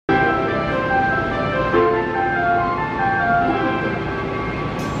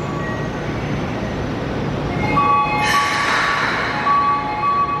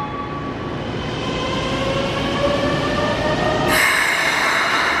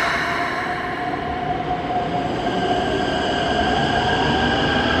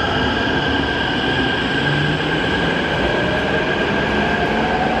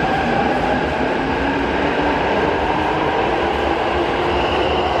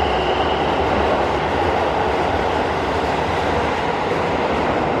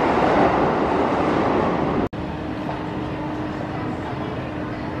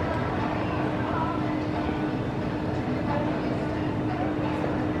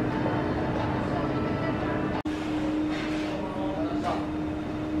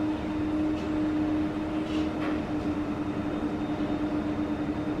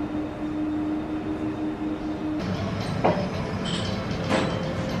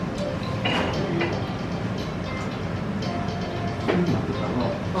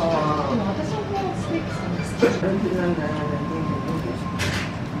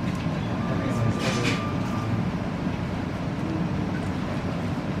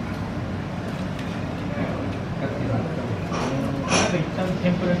と一旦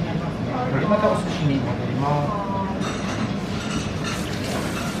天ぷらになりますね。でまたお寿司に戻ります。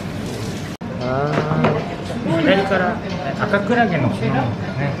左から赤クラゲのシナモンで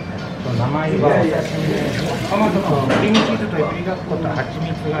すね。名前はお刺身で、トマトとクリームチーズといぶりがっこと蜂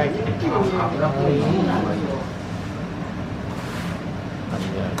蜜が入っています。油っぽいの。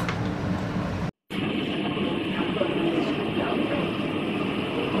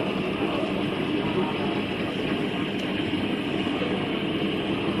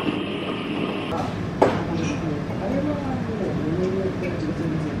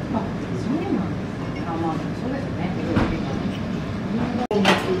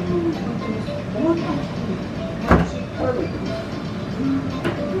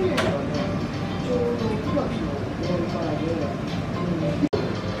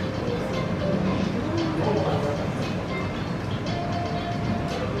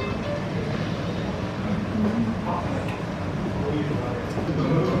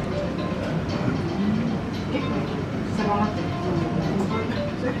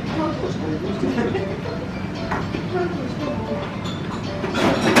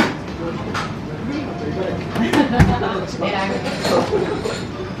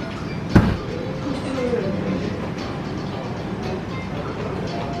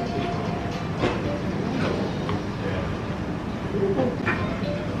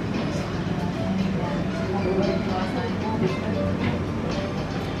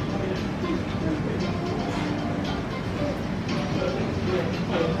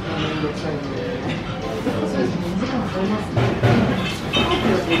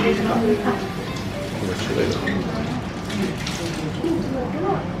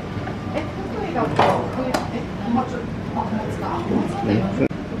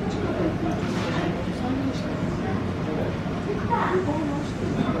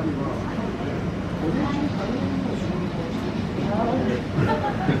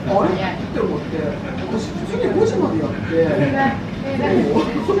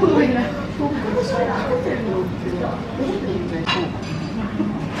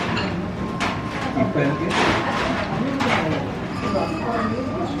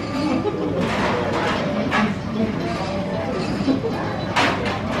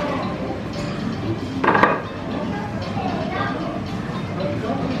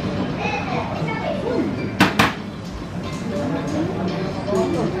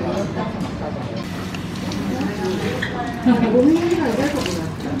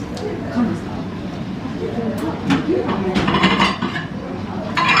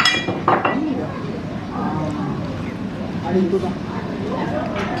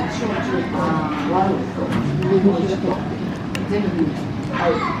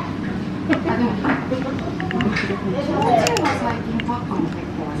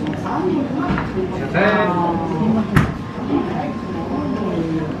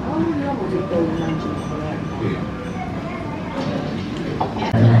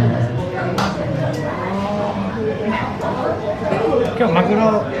今日マグロ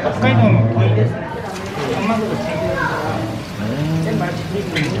北海道の鯉ですね。マグロ全部味付い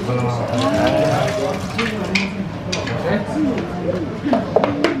てるんでこのまま。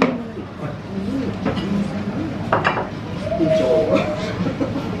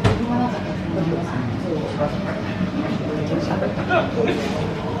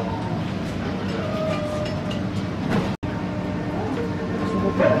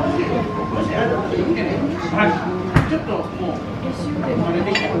ちょっともう慣れ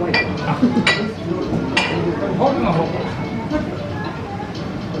てきた方がいい。ホールの方。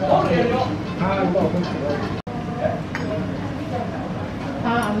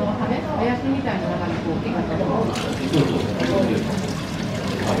おやつみたいな中にこう木が立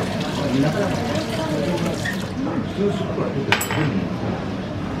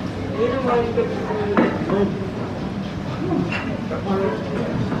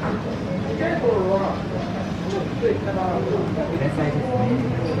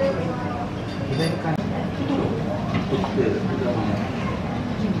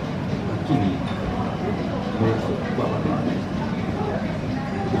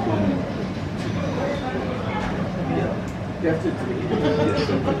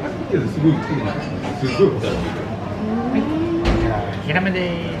ヒラメで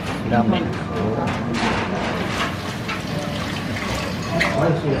す。ヒラメ。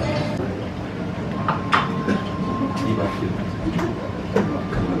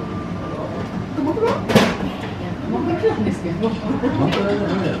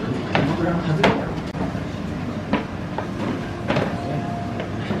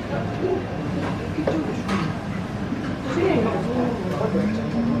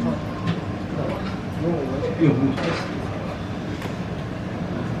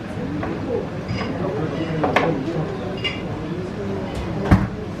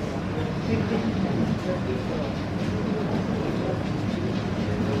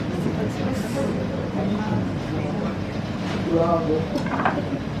香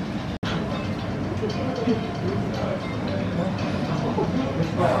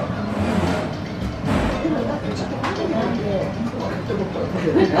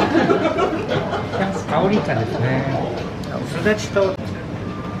りかですね。すだちと。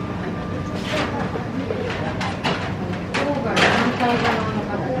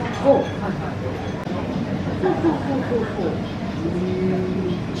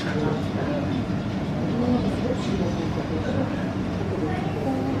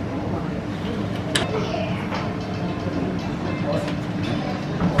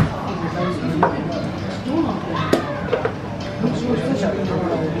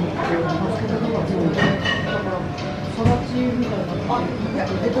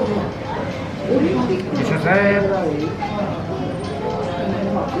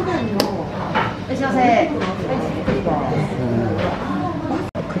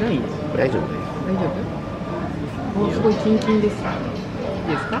暗い？大丈夫？大丈夫？もうすごいキンキンです。いい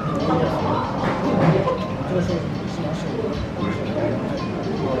ですか？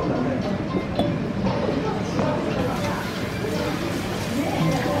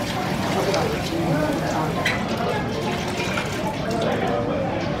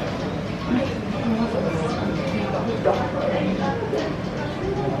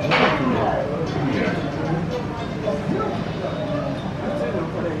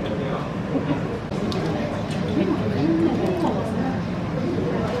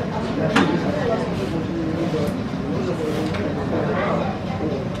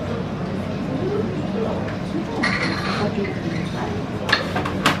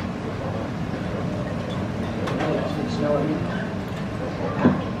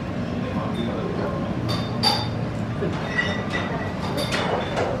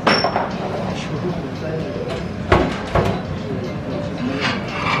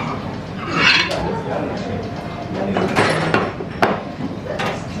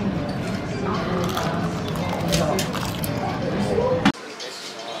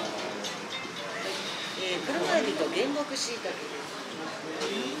車エビと原木しいたけです。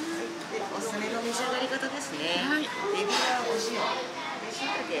おすすめの召し上がり方ですね。はい、エビはお塩、でしい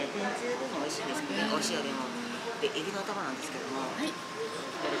たけ天つゆでも美味しいですけど、お塩でも。でエビの頭なんですけども、はい、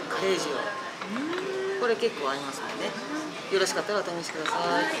カレー塩。これ結構合いますのでね。よろしかったらお試しください。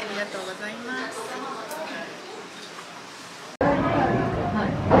はい、ありがとうございます。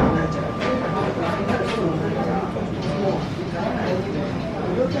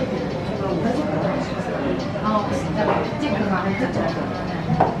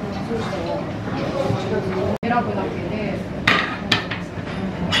選ぶだけで、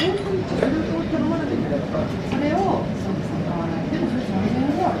それをそうですね、買わない。でもそれ3000円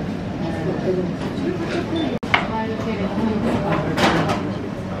ぐらい。使えるけれども。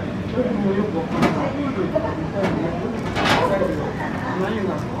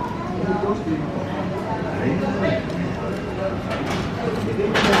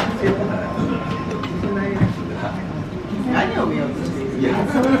何を見ようとしている？いや、違うん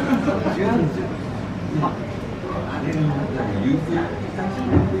ですよ。あれがなんか融通。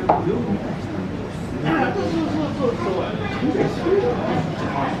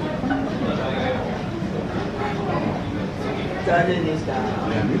残念でした。こ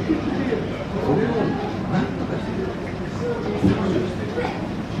れを何とかしてる。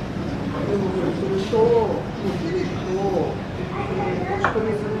でもそれとテレビと押し込み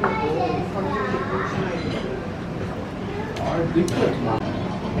するのと完全にこうしないと。あれできたやつな。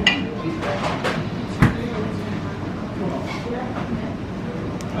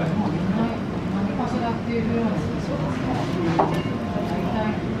何かしらっていうような印象ですか。大体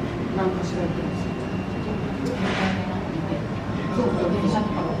何かしらってます。そうそう、電車と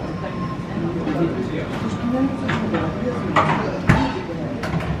かが行ったりですね。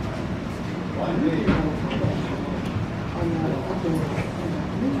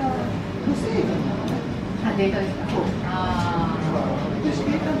みんな無制限なデータですか。私デ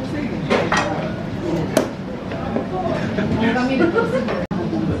ータ無制限ないから。動画見るとすぐ。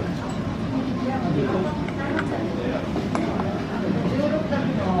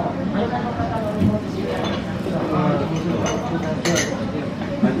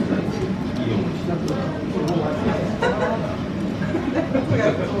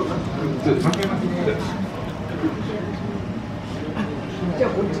じゃあ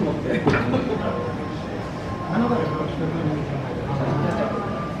こっち持って。い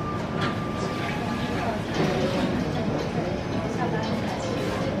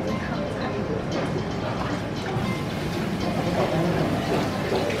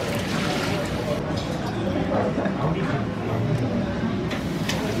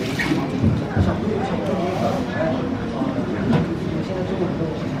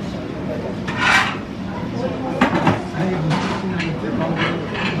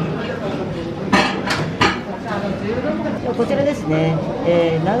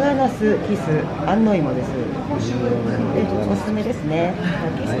長ナス、キス、安納芋です。で、おすすめですね。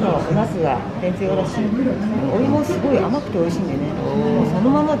キスのおナスが天つゆおろし、お芋すごい甘くて美味しいんでね、もうそ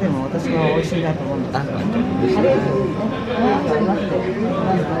のままでも私は美味しいなと思うんですけど、カレー風にね、ありまして、ナスとお芋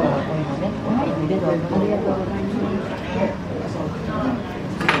ね、はい、ありがとうございます。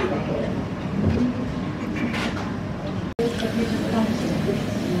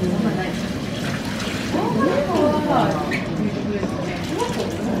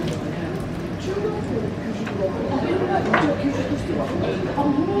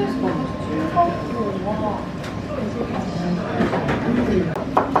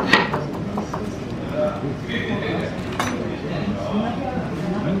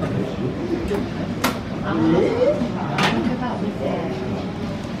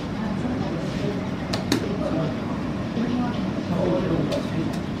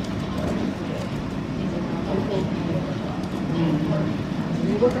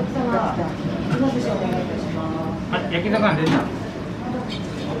焼き魚出た。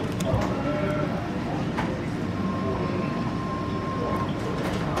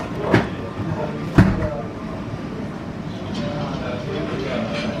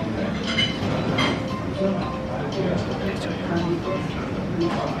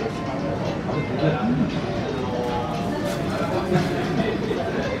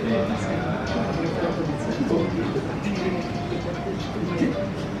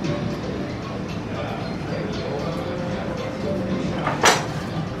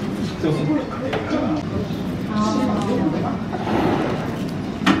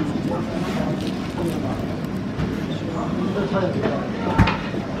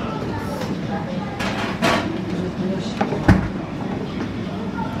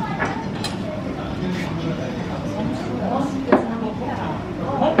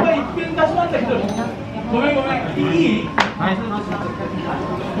ごめんごめん、いい？はい。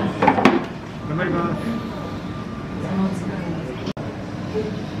頑張ります。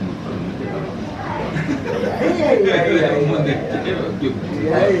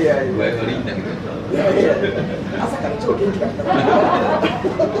朝から超元気だった。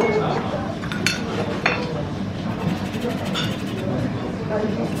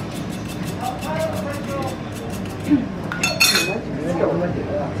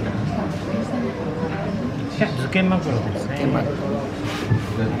漬けマグロですね。15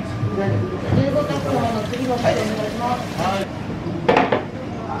カップの次の回でお願いします。はい。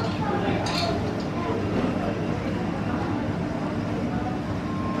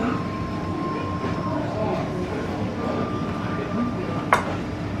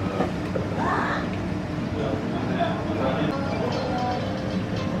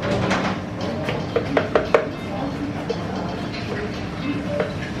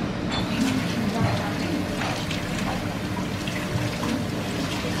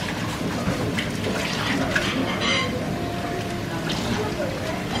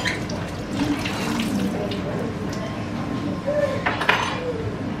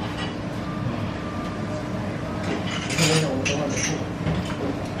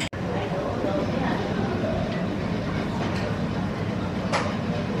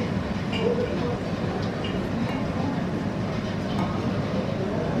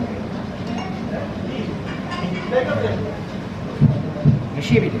蒸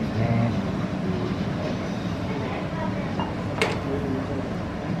しエビですね。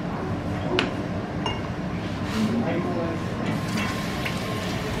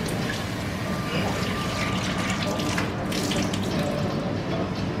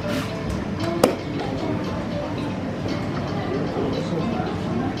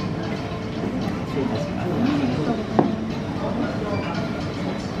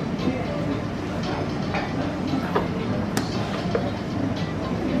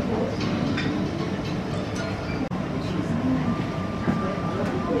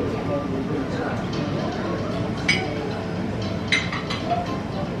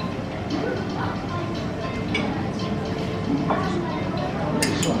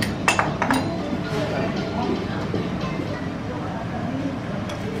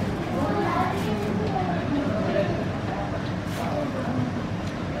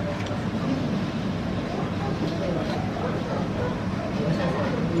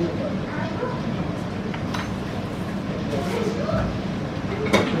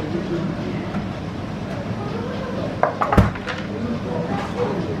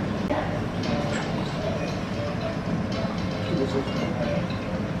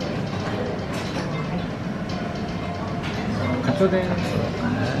カツです。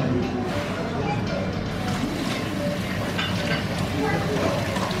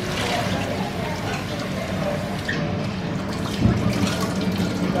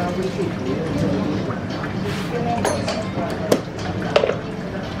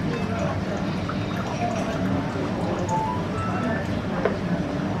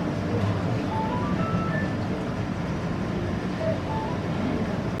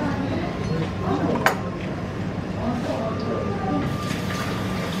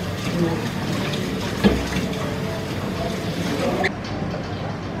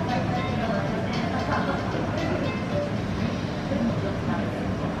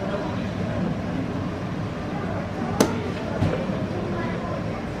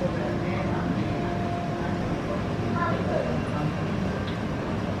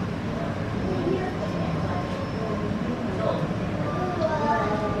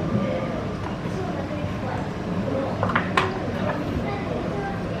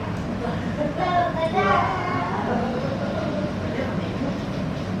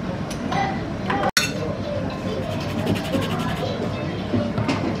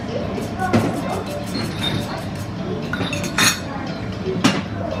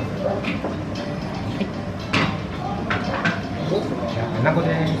穴子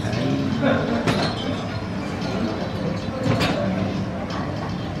です。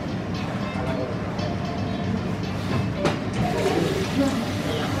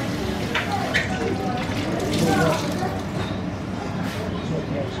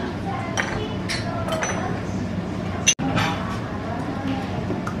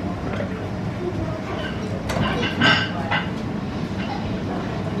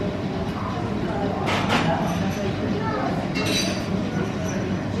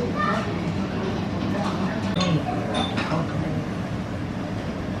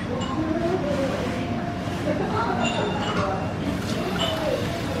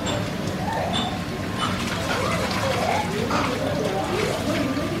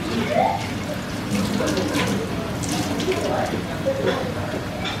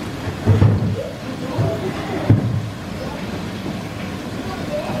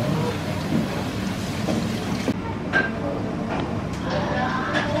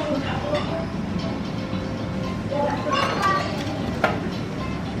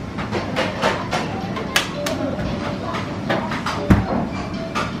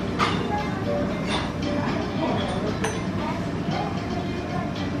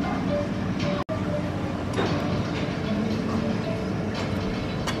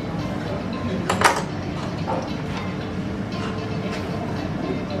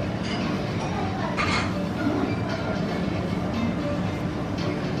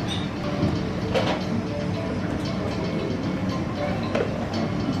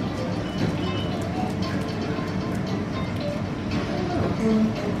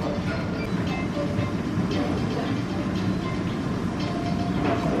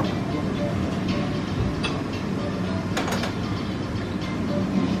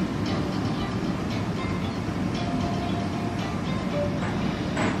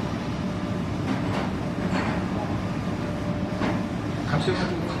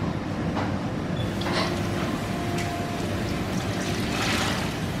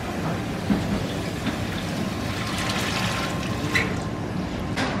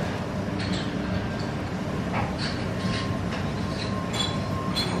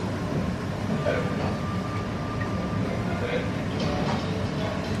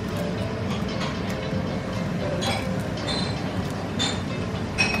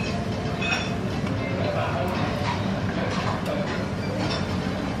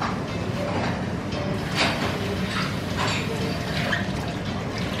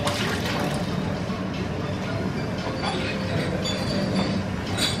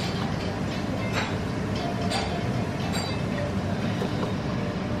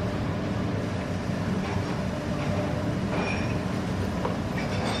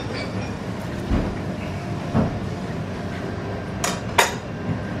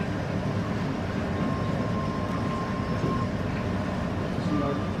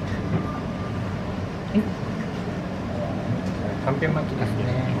はんぺん巻きですね。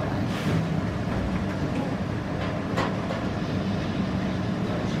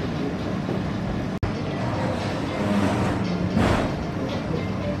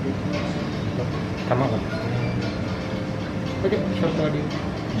卵ですね。これで一通り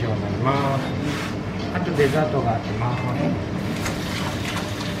以上になります。あとデザートがあります。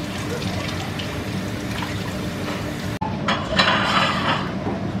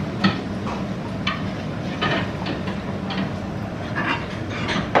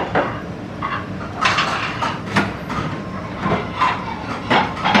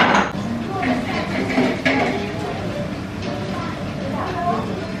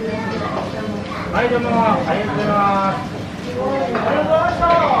はい、どうも、ありがとうございます。ありがとうございまし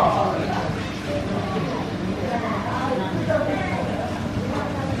た。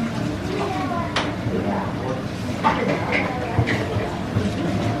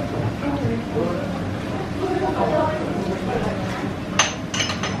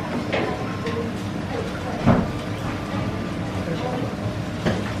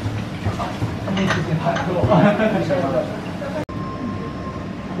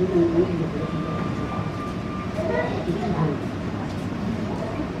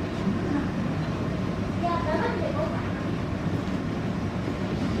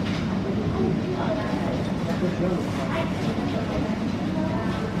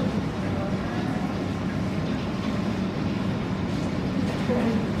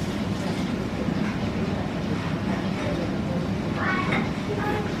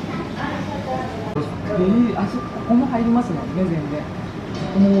あそここも入りますもんね、全然。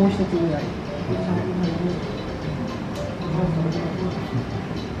もう一つぐらい。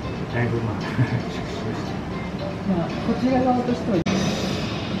だいぶまあ、こちら側としては。